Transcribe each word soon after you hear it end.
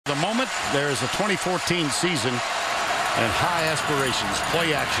the moment, there is a 2014 season and high aspirations.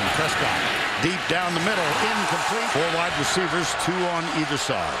 Play action. Prescott deep down the middle, incomplete. 4 wide receivers, 2 on either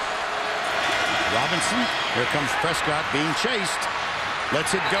side. Robinson, here comes Prescott being chased.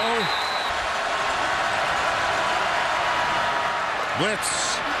 Lets it go.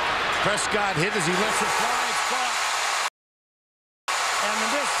 Blitz. Prescott hit as he lets it fly. It's caught. And the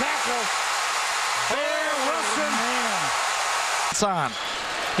missed tackle. Bear Wilson. It's on.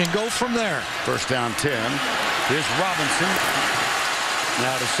 Can go from there. First down 10. Here's Robinson.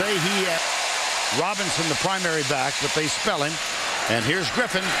 Now to say Robinson the primary back, but they spell him. And here's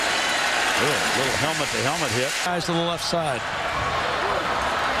Griffin. Little helmet-to-helmet hit. Guys to the left side.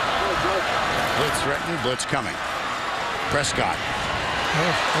 Blitz threatening, blitz coming. Prescott.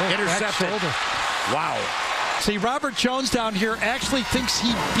 Intercepted. Wow. See, Robert Jones down here actually thinks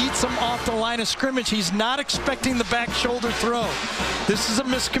he beats him off the line of scrimmage. He's not expecting the back shoulder throw. This is a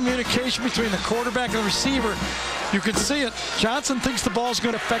miscommunication between the quarterback and the receiver. You can see it. Johnson thinks the ball's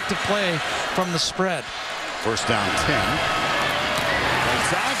going to affect the play from the spread. First down 10.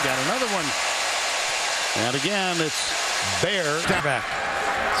 Inside, got another one. And again, it's Bear. Back.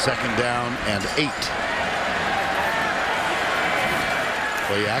 Second down and 8.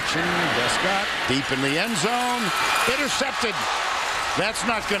 Play action. Prescott deep in the end zone. Intercepted. That's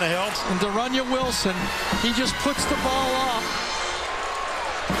not going to help. And De'Runnya Wilson, he just puts the ball up.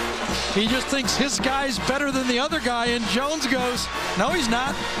 He just thinks his guy's better than the other guy, and Jones goes, no, he's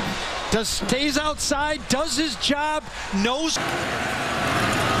not. Stays outside, does his job, knows.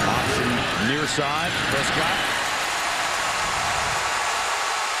 Option near side. Prescott.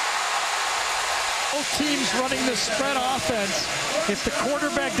 Both teams running this spread offense. If the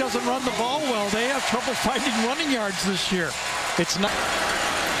quarterback doesn't run the ball well, they have trouble finding running yards this year. It's not.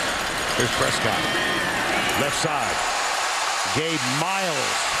 Here's Prescott. Left side. Gabe Miles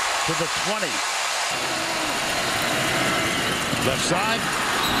to the 20. Left side.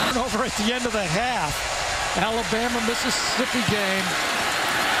 Over at the end of the half. Alabama-Mississippi game.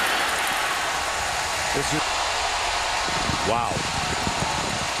 Wow.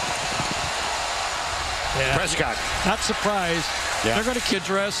 Yeah. Prescott. Not surprised. Yeah. They're going to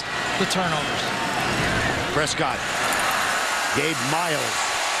address the turnovers. Prescott. Gabe Miles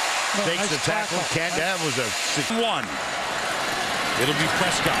takes nice the tackle. That was a 6-1. It'll be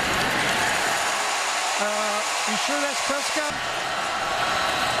Prescott. You sure that's Prescott?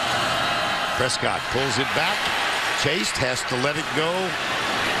 Prescott pulls it back. Chased, has to let it go.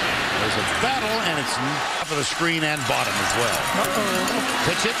 There's a battle, and it's top of the screen and bottom as well.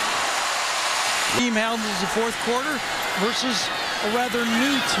 Pitch it. Team handles the fourth quarter versus a rather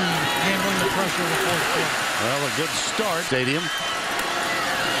new team handling the pressure in the fourth quarter. Well, a good start. Stadium.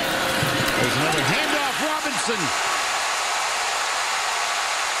 There's another handoff. Robinson.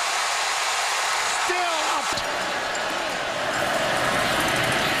 Still up.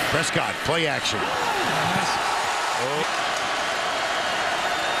 Prescott, play action. Nice. Oh.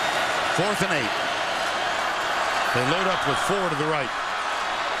 4th and 8. They load up with 4 to the right.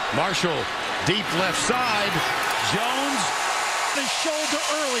 Marshall, deep left side. Jones. The shoulder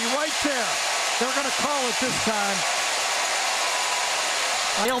early, right there. They're going to call it this time.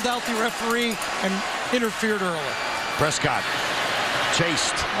 Nailed out the referee and interfered early. Prescott,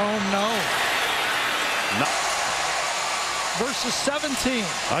 chased. Oh, no. No. Versus 17.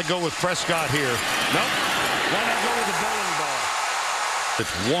 I go with Prescott here. Nope. Why not go with the bowling ball?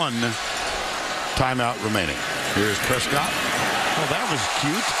 It's 1 timeout remaining. Here's Prescott. Oh, that was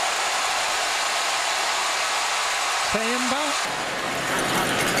cute. Tayamba.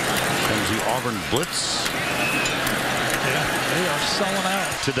 Comes the Auburn blitz. Yeah, they are selling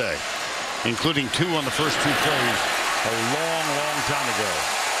out today, including 2 on the first 2 plays a long, long time ago.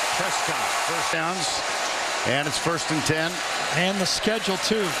 Prescott, first downs, and it's 1st and 10. And the schedule,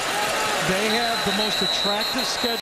 too. They have the most attractive schedule.